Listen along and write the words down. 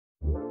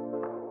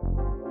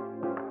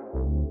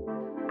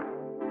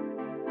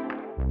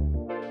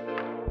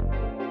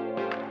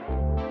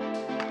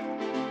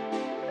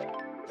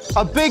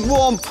A big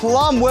warm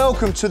plum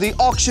welcome to the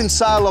auction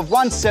sale of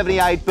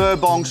 178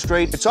 Burbong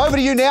Street. It's over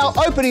to you now.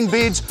 Opening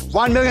bids,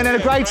 1 million and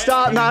a great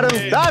start,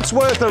 madam. That's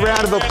worth a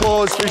round of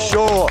applause for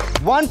sure.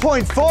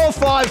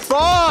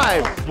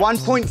 1.455,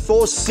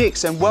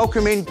 1.46, and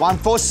welcome in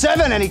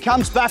 147, and he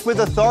comes back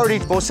with authority.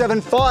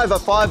 475, a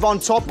 5 on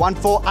top,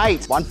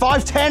 148,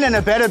 1510 and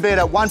a better bid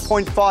at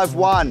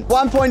 1.51.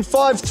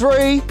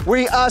 1.53,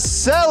 we are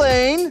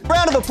selling.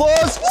 Round of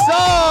applause,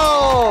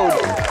 sold!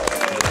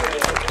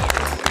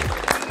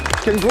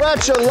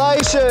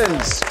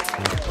 Congratulations!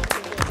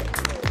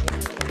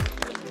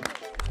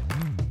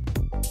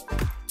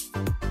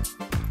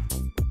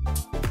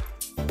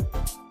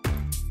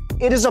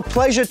 It is a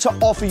pleasure to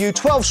offer you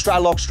 12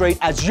 Stralock Street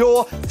as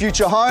your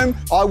future home.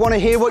 I want to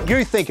hear what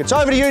you think. It's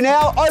over to you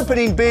now.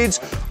 Opening bids,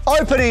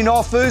 opening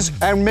offers,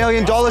 and $1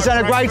 million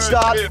and a great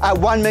start at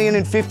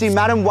 1,050,000.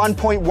 Madam,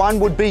 1.1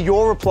 would be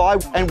your reply,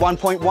 and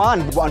 1.1.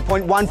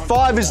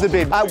 1.15 is the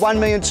bid at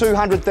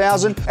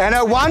 1,200,000, and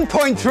at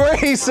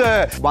 1.3,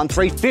 sir.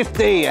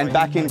 1,350 and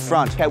back in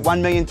front at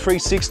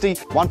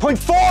 1,360,000.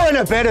 1.4 and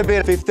a better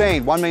bid.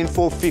 15.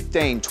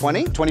 1,415,000.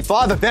 20.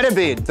 25 a better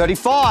bid.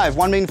 35.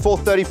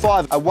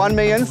 1,435 at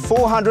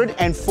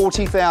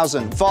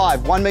 1,440,000.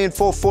 5.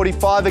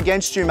 1,445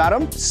 against you,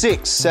 madam.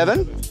 6.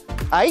 7.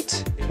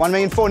 8.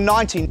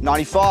 1,490,000.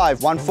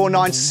 95.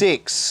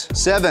 1,496.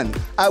 7.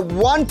 At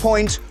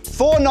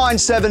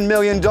 $1.497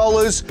 million.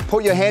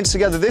 Put your hands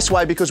together this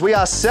way because we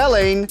are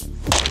selling.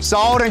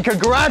 Sold, and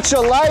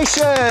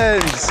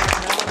congratulations!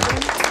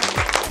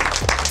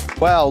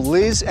 Well,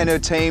 Liz and her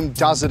team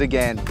does it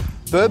again.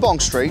 Burbong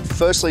Street,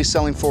 firstly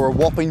selling for a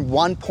whopping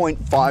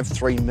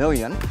 $1.53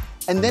 million.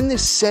 And then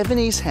this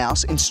 70s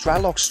house in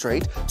Stralock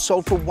Street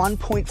sold for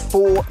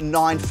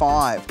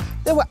 $1.495.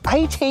 There were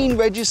 18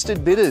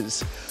 registered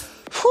bidders.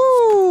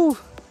 Whew,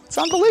 it's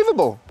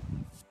unbelievable.